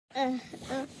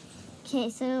Okay,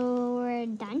 so we're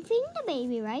done feeding the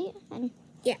baby, right? And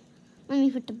yeah. Let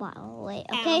me put the bottle away,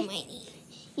 okay?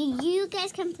 You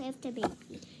guys can play with the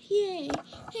baby. Yay.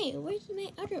 Hey, where's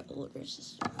my other older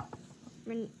sister?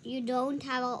 You don't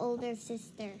have an older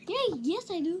sister. Yeah, yes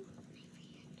I do.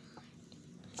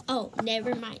 Oh,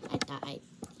 never mind. I thought I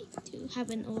used to have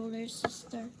an older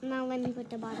sister. Now let me put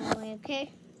the bottle away,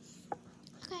 okay?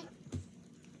 Okay.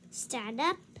 Stand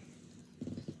up.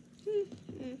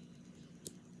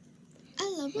 I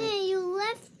love it. Hey, you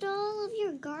left all of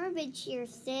your garbage here,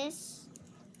 sis.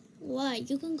 Why?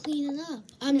 You can clean it up.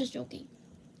 I'm just joking.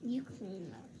 You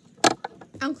clean up.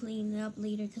 I'll clean it up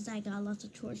later because I got lots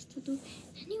of chores to do.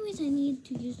 Anyways, I need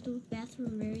to use the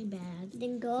bathroom very bad.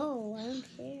 Then go. I don't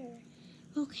care.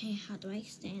 Okay, how do I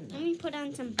stand Let up? me put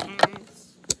on some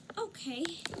pants. Okay.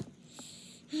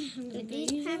 Do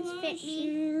these pants fit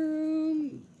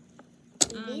me?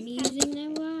 I'm using the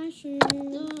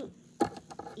washroom.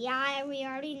 Yeah, we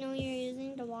already know you're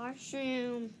using the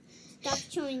washroom. Stop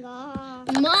chewing off.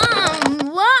 Mom,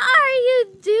 what are you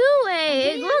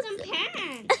doing? Look. Some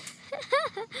pants.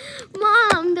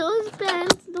 Mom, those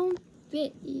pants don't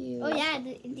fit you. Oh yeah,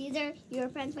 these are your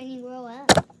pants when you grow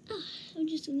up. I'm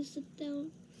just gonna sit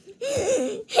down.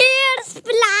 Here,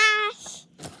 splash.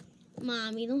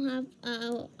 Mom, you don't have,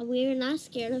 we're not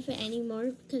scared of it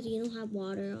anymore because you don't have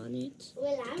water on it.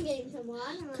 Well, I'm getting some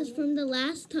water on Because it. from the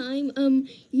last time,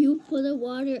 you put the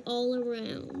water all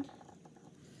around.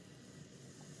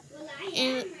 Well, I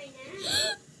am right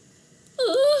now.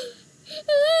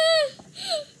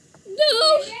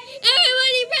 No!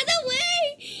 Everybody run away!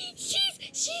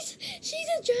 She's a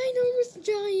ginormous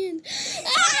giant.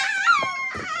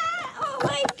 Oh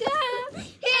my god!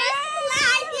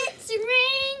 It's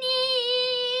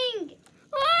raining.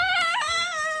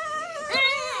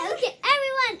 Okay,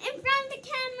 everyone, in front of the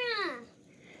camera.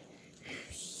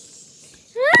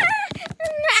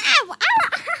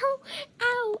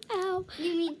 Ow, ow.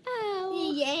 You mean Ow.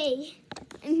 yay?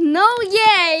 No,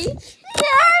 yay!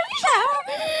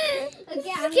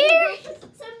 Okay, I'm gonna go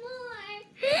put some more.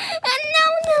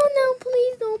 No,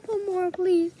 please don't put more,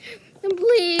 please.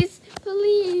 Please.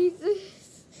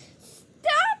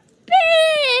 Stop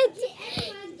it! Okay,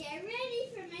 everyone, get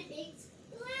ready for my big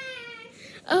splash.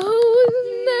 Oh,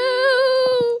 no.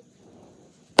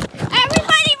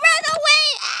 Everybody run away!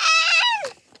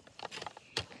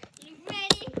 You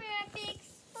ready for a big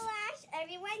splash?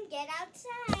 Everyone, get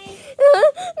outside.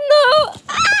 No.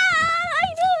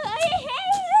 I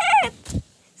hate it.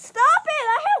 Stop it. I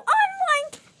have online.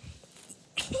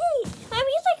 Hey, I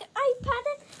use like iPad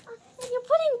and you're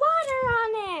putting water on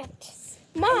it.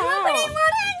 Mom. I'm putting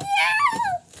water on you.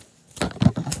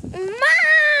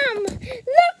 Mom,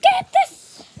 look at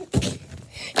this.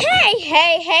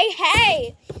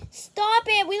 Hey. Stop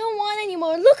it. We don't want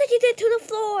anymore. Look what you did to the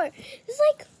floor. It's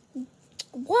like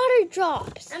water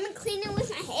drops. I'm gonna clean it with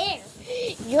my hair.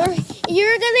 You're gonna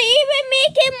even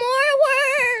make it more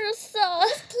worse.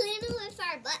 Let's clean it with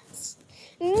our butts.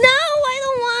 No, I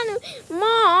don't want to.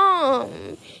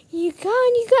 Mom, you got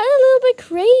a little bit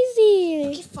crazy.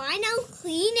 Okay, fine, I'll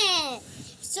clean it.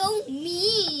 So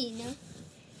mean.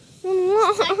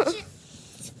 Mom. Such a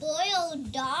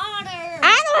spoiled daughter.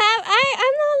 I'm not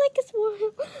like a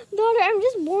spoiled daughter. I'm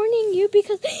just warning you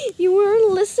because you weren't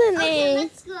listening. Okay,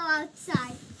 let's go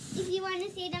outside. If you want to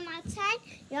see them outside,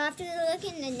 you'll have to look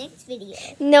in the next video.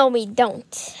 No, we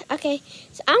don't. Okay,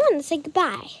 so I want to say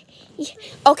goodbye.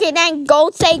 Okay, then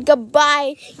go say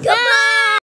goodbye. Goodbye!